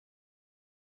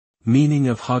Meaning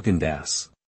of Häagen-Dazs.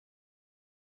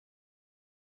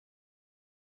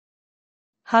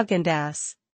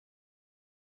 Häagen-Dazs.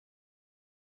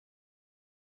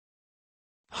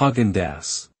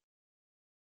 Häagen-Dazs.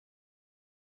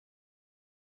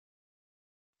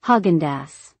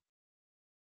 Häagen-Dazs.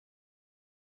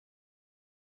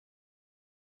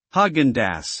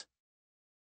 Häagen-Dazs.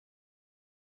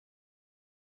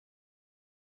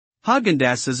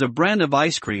 Häagen-Dazs is a brand of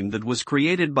ice cream that was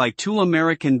created by two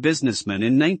American businessmen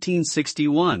in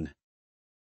 1961.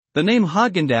 The name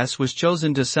Häagen-Dazs was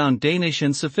chosen to sound Danish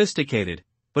and sophisticated,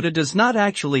 but it does not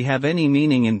actually have any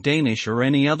meaning in Danish or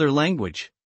any other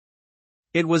language.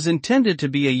 It was intended to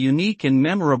be a unique and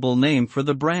memorable name for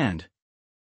the brand.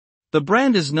 The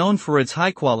brand is known for its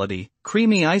high-quality,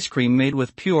 creamy ice cream made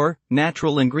with pure,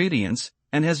 natural ingredients,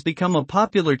 and has become a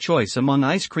popular choice among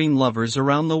ice cream lovers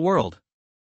around the world.